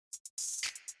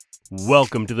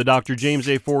Welcome to the Dr. James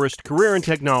A. Forrest Career and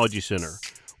Technology Center,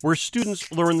 where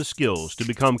students learn the skills to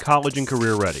become college and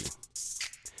career ready.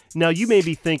 Now you may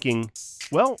be thinking,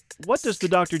 well, what does the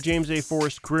Dr. James A.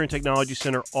 Forrest Career and Technology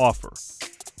Center offer?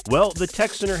 Well, the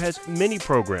Tech Center has many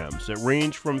programs that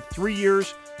range from 3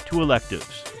 years to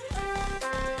electives.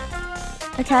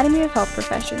 Academy of Health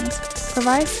Professions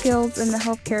provides skills in the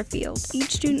healthcare field.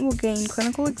 Each student will gain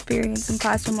clinical experience in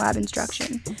classroom lab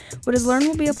instruction. What is learned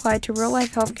will be applied to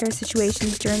real-life healthcare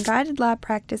situations during guided lab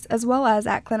practice as well as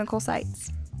at clinical sites.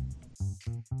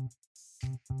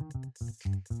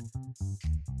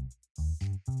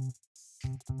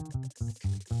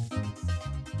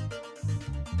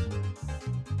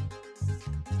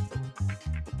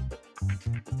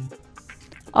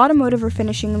 Automotive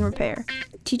Refinishing and Repair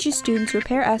teaches students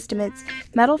repair estimates,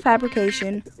 metal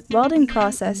fabrication, welding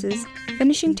processes,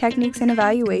 finishing techniques and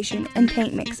evaluation, and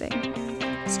paint mixing.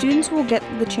 Students will get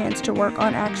the chance to work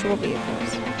on actual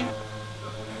vehicles.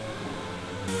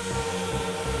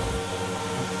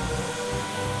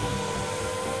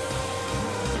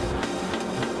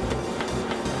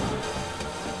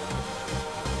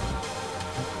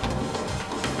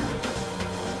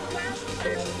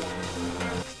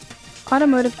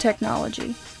 Automotive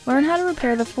Technology. Learn how to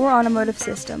repair the 4 automotive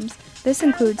systems. This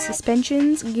includes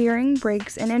suspensions, gearing,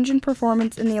 brakes, and engine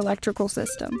performance in the electrical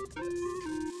system.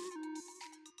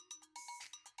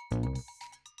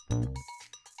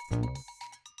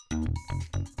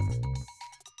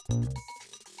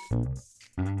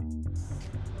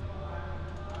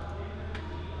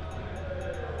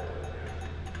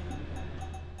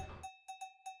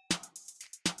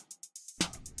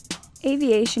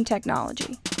 Aviation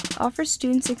Technology offers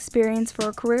students experience for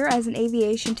a career as an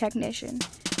aviation technician.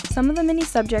 Some of the many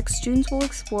subjects students will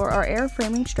explore are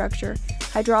airframing structure,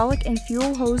 hydraulic and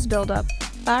fuel hose buildup,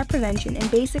 fire prevention, and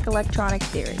basic electronic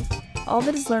theory. All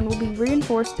that is learned will be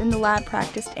reinforced in the lab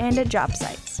practice and at job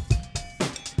sites.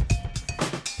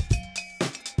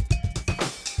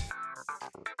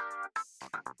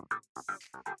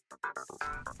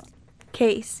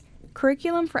 CASE,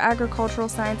 Curriculum for Agricultural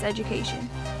Science Education.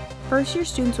 First-year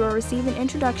students will receive an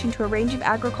introduction to a range of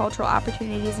agricultural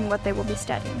opportunities and what they will be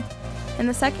studying. In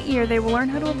the second year, they will learn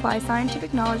how to apply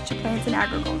scientific knowledge to plants and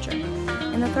agriculture.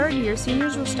 In the third year,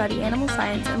 seniors will study animal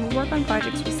science and will work on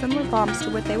projects with similar problems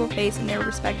to what they will face in their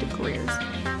respective careers.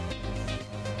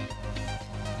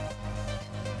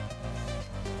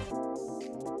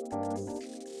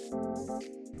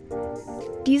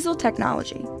 Diesel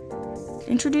Technology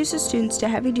introduces students to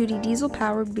heavy-duty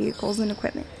diesel-powered vehicles and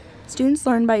equipment. Students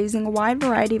learn by using a wide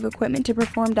variety of equipment to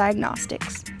perform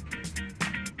diagnostics.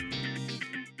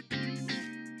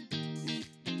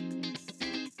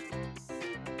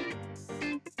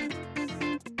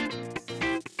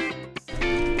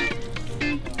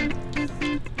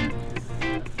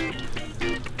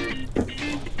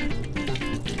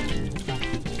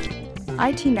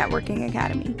 IT Networking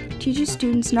Academy teaches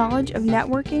students knowledge of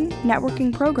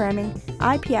networking programming,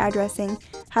 IP addressing,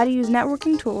 how to use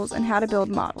networking tools, and how to build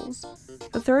models.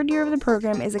 The third year of the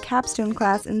program is a capstone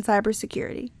class in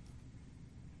cybersecurity.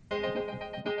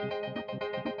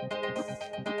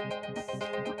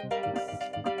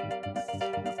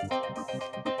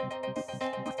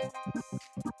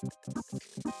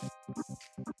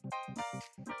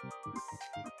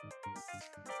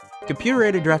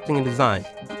 Computer-aided drafting and design,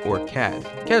 or CAD.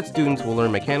 CAD students will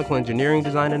learn mechanical engineering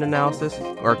design and analysis,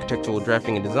 architectural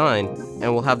drafting and design,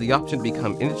 and will have the option to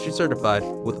become industry certified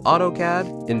with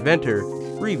AutoCAD, Inventor,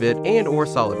 Revit, and or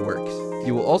SolidWorks.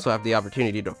 You will also have the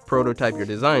opportunity to prototype your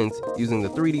designs using the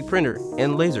 3D printer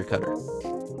and laser cutter.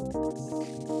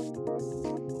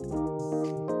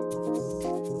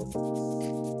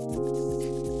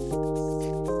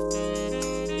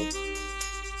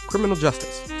 Criminal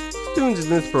justice. Students in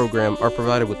this program are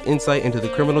provided with insight into the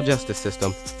criminal justice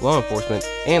system, law enforcement,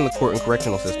 and the court and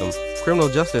correctional system. Criminal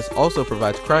justice also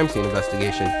provides crime scene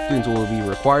investigation. Students will be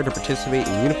required to participate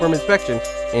in uniform inspection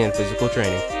and physical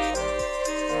training.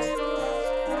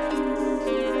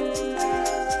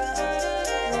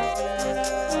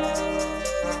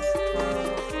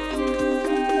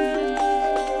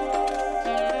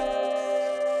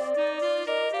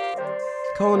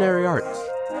 Culinary arts.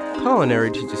 Culinary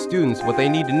teaches students what they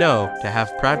need to know to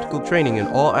have practical training in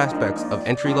all aspects of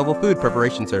entry-level food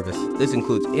preparation service. This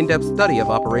includes in-depth study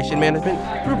of operation management,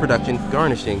 food production,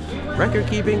 garnishing, record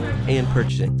keeping, and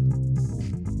purchasing.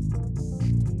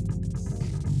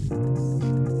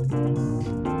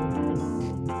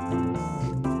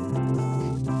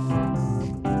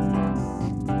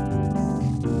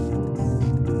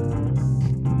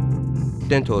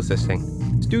 Dental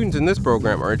assisting. Students in this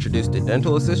program are introduced to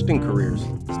dental assistant careers,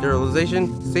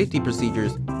 sterilization, safety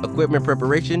procedures, equipment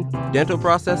preparation, dental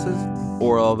processes,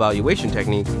 oral evaluation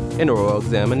techniques, and oral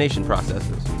examination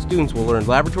processes. Students will learn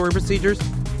laboratory procedures,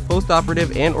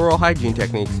 post-operative and oral hygiene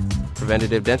techniques,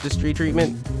 preventative dentistry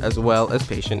treatment, as well as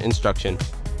patient instruction.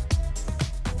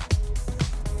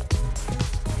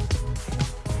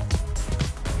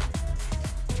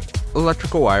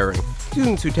 Electrical wiring.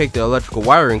 Students who take the electrical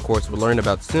wiring course will learn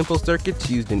about simple circuits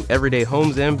used in everyday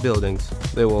homes and buildings.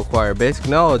 They will acquire basic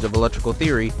knowledge of electrical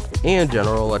theory and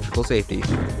general electrical safety.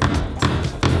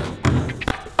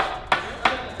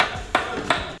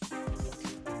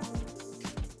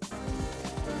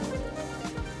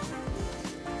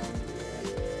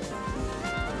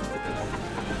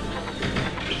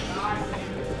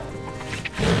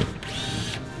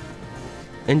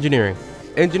 Engineering.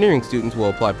 Engineering students will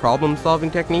apply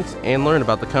problem-solving techniques and learn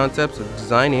about the concepts of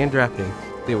design and drafting.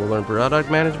 They will learn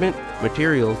product management,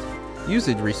 materials,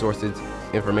 usage resources,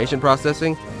 information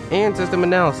processing, and system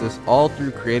analysis, all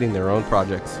through creating their own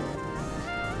projects.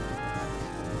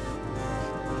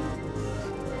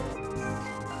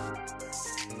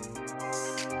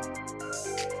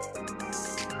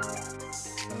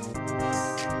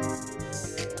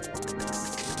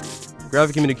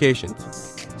 Graphic communications.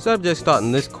 Subjects taught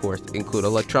in this course include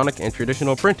electronic and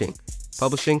traditional printing,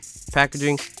 publishing,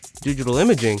 packaging, digital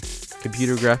imaging,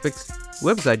 computer graphics,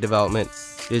 website development,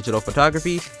 digital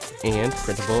photography, and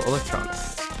printable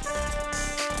electronics.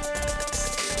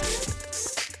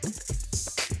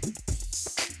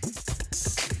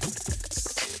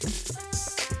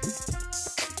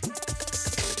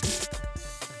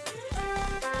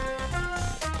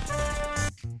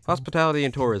 Hospitality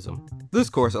and tourism. This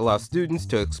course allows students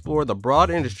to explore the broad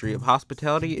industry of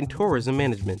hospitality and tourism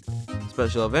management,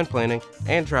 special event planning,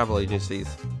 and travel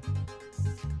agencies.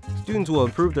 Students will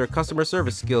improve their customer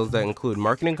service skills that include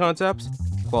marketing concepts,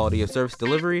 quality of service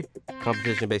delivery,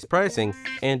 competition-based pricing,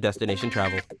 and destination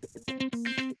travel.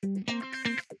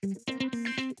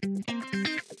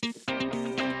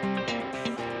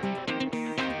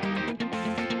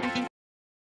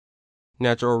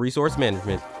 Natural resource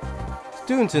management.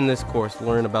 Students in this course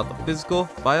learn about the physical,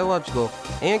 biological,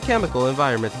 and chemical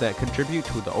environments that contribute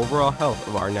to the overall health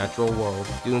of our natural world.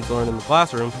 Students learn in the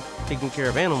classroom, taking care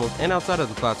of animals, and outside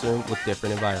of the classroom with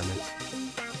different environments.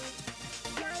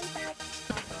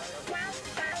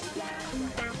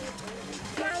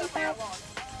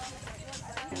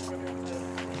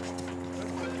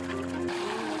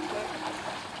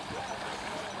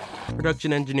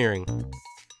 Production engineering.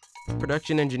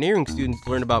 Production engineering students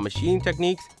learn about machine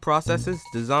techniques, processes,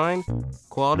 design,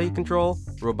 quality control,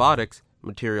 robotics,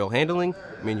 material handling,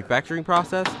 manufacturing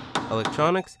process,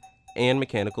 electronics, and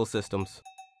mechanical systems.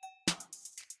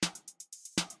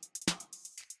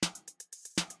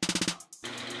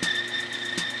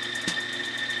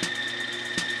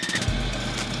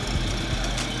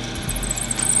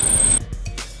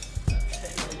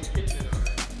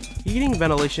 Heating,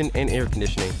 ventilation, and air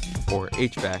conditioning, or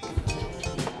HVAC.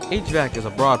 HVAC is a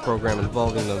broad program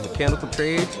involving the mechanical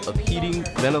trades of heating,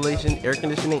 ventilation, air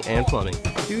conditioning, and plumbing.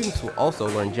 Students will also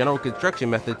learn general construction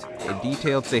methods and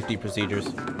detailed safety procedures.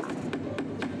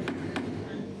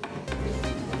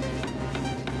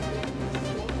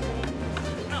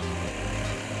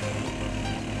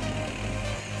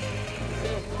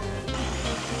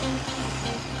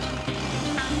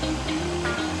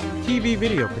 TV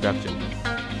video production.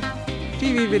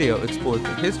 TV video explores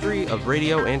the history of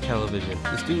radio and television.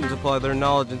 The students apply their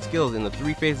knowledge and skills in the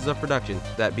three phases of production,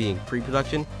 that being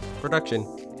pre-production, production,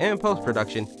 and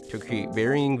post-production, to create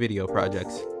varying video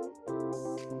projects.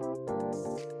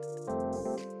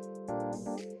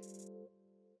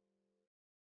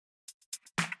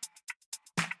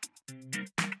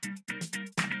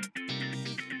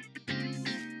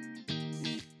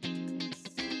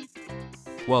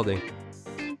 Welding.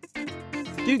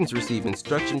 Students receive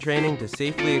instruction training to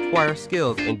safely acquire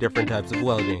skills in different types of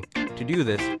welding. To do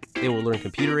this, they will learn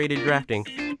computer-aided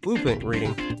drafting, blueprint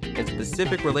reading, and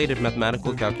specific related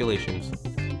mathematical calculations.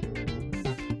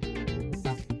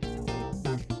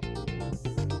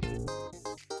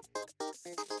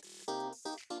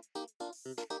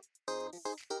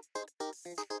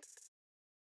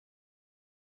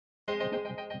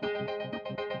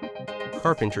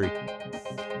 Carpentry.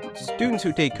 Students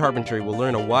who take carpentry will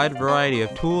learn a wide variety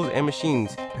of tools and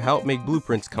machines to help make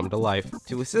blueprints come to life.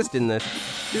 To assist in this,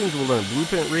 students will learn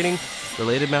blueprint reading,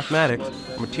 related mathematics,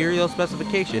 material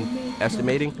specification,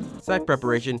 estimating, site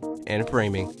preparation, and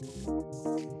framing.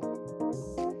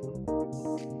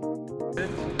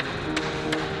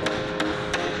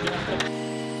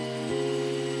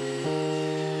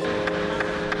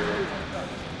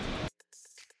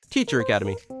 Teacher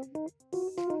Academy.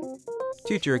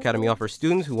 Teacher Academy offers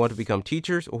students who want to become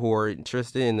teachers or who are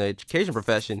interested in the education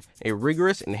profession a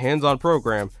rigorous and hands-on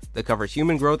program that covers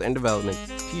human growth and development,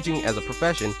 teaching as a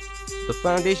profession, the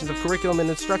foundations of curriculum and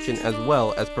instruction, as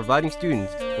well as providing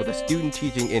students with a student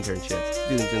teaching internship.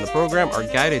 Students in the program are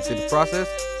guided through the process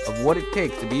of what it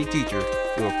takes to be a teacher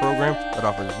through a program that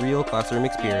offers real classroom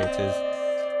experiences.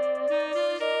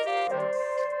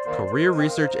 Career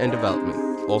Research and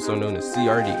Development, also known as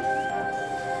CRD.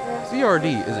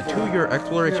 CRD is a 2-year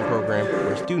exploration program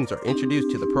where students are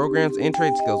introduced to the programs and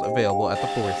trade skills available at the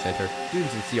Forrest Center.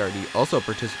 Students in CRD also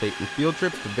participate in field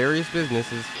trips to various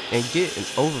businesses and get an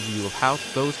overview of how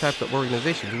those types of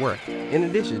organizations work. In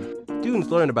addition, students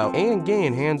learn about and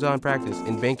gain hands-on practice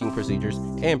in banking procedures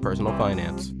and personal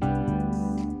finance.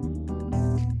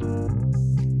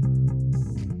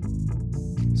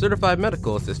 Certified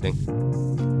Medical Assisting.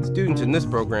 Students in this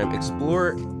program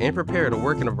explore and prepare to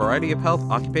work in a variety of health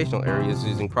occupational areas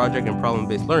using project and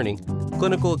problem-based learning,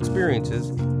 clinical experiences,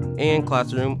 and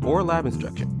classroom or lab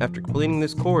instruction. After completing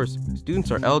this course,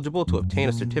 students are eligible to obtain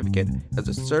a certificate as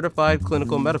a certified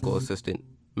clinical medical assistant.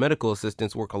 Medical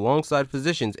assistants work alongside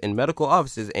physicians in medical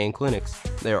offices and clinics.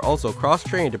 They are also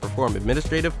cross-trained to perform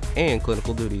administrative and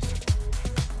clinical duties.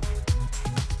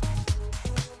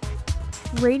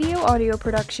 Radio audio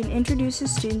production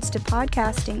introduces students to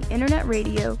podcasting, internet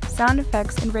radio, sound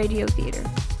effects, and radio theater.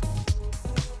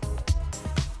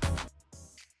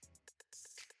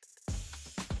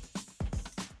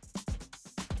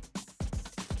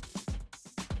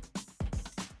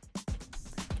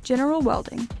 General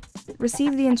welding.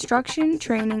 Receive the instruction,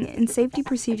 training, and safety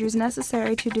procedures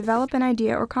necessary to develop an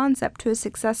idea or concept to a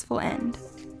successful end.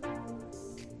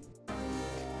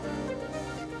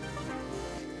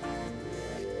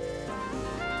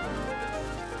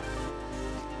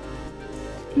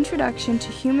 Introduction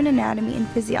to Human Anatomy and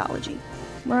Physiology.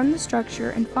 Learn the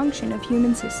structure and function of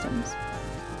human systems.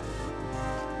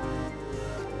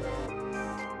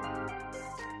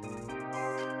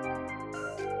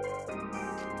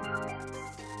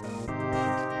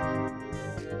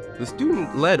 The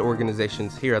student-led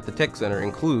organizations here at the Tech Center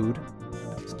include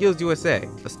Skills USA,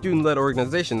 a student-led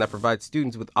organization that provides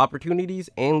students with opportunities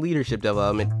and leadership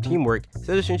development, teamwork,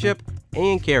 citizenship,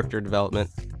 and character development.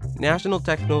 National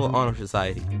Technical Honor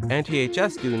Society,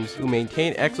 NTHS students who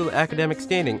maintain excellent academic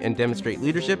standing and demonstrate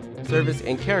leadership, service,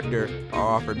 and character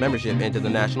are offered membership into the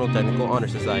National Technical Honor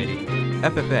Society.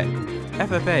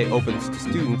 FFA opens to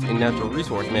students in natural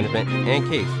resource management and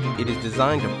CASE. It is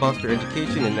designed to foster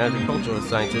education in agricultural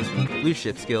sciences,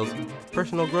 leadership skills,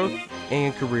 personal growth,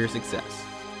 and career success.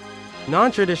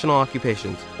 Non-traditional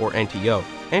occupations, or NTO.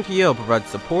 NTO provides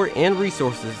support and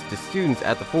resources to students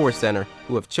at the Forrest Center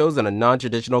who have chosen a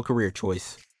non-traditional career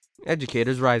choice.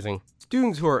 Educators Rising.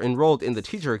 Students who are enrolled in the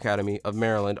Teacher Academy of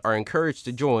Maryland are encouraged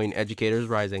to join Educators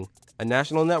Rising, a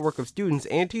national network of students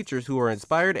and teachers who are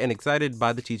inspired and excited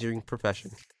by the teaching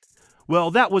profession. Well,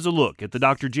 that was a look at the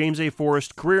Dr. James A.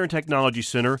 Forrest Career and Technology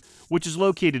Center, which is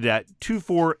located at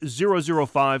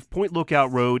 24005 Point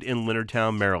Lookout Road in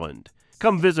Leonardtown, Maryland.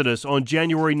 Come visit us on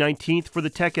January 19th for the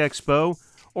Tech Expo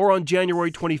or on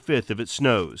January 25th if it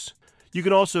snows. You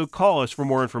can also call us for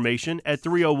more information at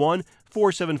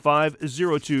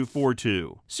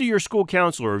 301-475-0242. See your school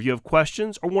counselor if you have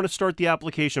questions or want to start the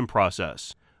application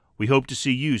process. We hope to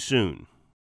see you soon.